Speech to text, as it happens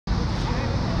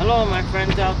Hello, my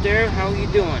friends out there. How are you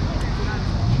doing?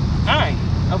 I,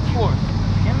 of course,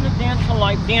 am the Dance of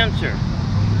Life dancer.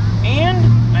 And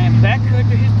I am back here at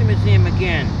the History Museum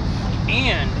again.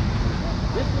 And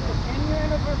this is the 10-year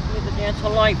anniversary of the Dance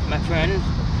of Life, my friends.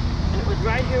 And it was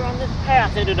right here on this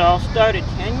path that it all started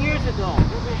 10 years ago.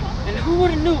 And who would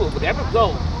have knew it would ever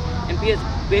go and be as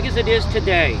big as it is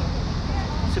today?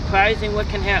 Surprising what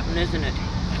can happen, isn't it?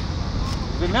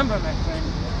 Remember, my friends,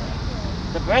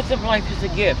 the breath of life is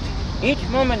a gift. Each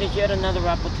moment is yet another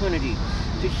opportunity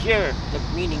to share the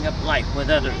meaning of life with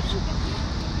others.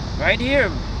 Right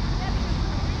here,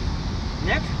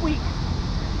 next week,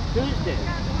 Tuesday,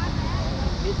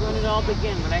 is when it all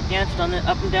began, when I danced on the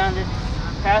up and down this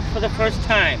path for the first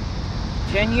time,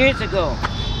 10 years ago.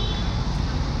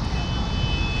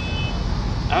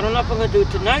 I don't know if I'm going to do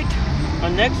it tonight or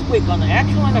next week on the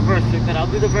actual anniversary, but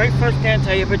I'll do the very first dance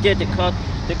I ever did that caught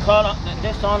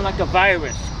this on like a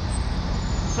virus.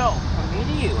 So, from me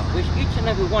to you, I wish each and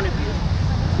every one of you a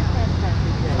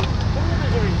fantastic day.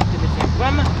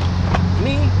 From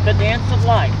me, the Dance of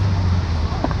Life.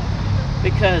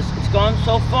 Because it's gone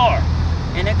so far.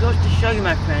 And it goes to show you,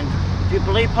 my friend, if you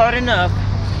believe hard enough,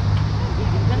 you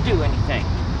can do anything.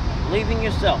 Believe in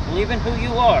yourself. Believe in who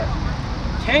you are.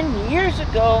 10 years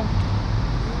ago,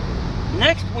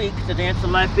 next week, the Dance of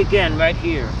Life began right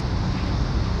here.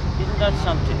 Isn't that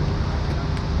something?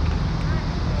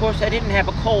 Of course, I didn't have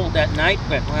a cold that night,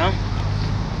 but, well,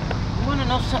 you want to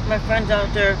know something, my friends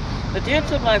out there? The Dance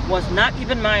of Life was not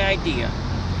even my idea.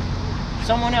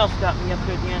 Someone else got me up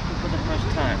here dancing for the first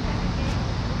time.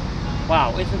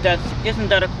 Wow, isn't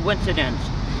that a coincidence?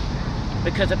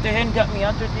 Because if they hadn't got me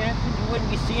out there dancing, you wouldn't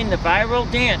be seeing the viral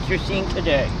dance you're seeing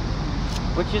today,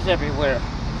 which is everywhere.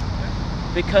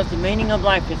 Because the meaning of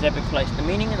life is every place. The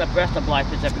meaning of the breath of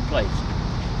life is every place.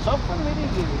 So from me to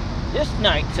you, this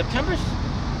night, September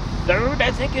 3rd, I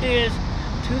think it is,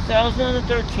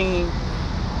 2013,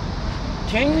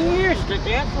 10 years the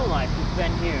Dance of Life has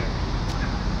been here.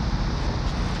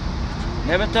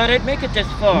 Never thought I'd make it this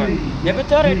far. Never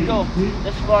thought I'd go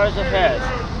as far as it has.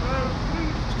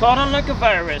 It's caught on like a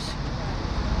virus.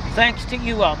 Thanks to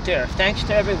you out there. Thanks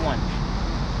to everyone.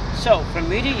 So, from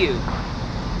me to you,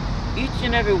 each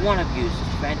and every one of you is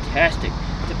fantastic.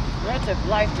 The breath of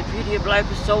life, the beauty of life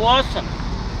is so awesome.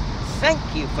 Thank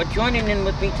you for joining in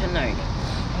with me tonight.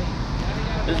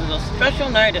 This is a special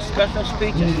night, a special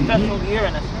speech, a special year,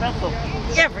 and a special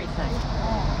everything.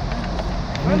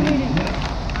 We're meeting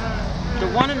the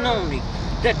one and only,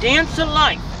 the Dance of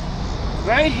Life,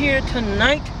 right here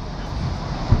tonight,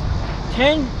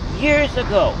 10 years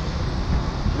ago,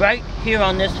 right here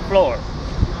on this floor.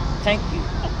 Thank you.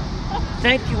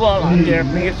 Thank you all out there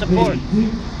for your support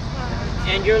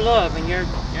and your love and your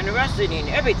generosity and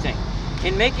everything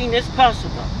in making this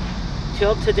possible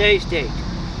till today's date.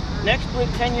 Next week,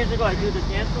 10 years ago, I do the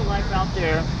Dance of Life out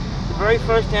there, the very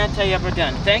first dance I ever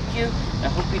done. Thank you. I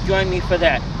hope you join me for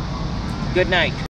that. Good night.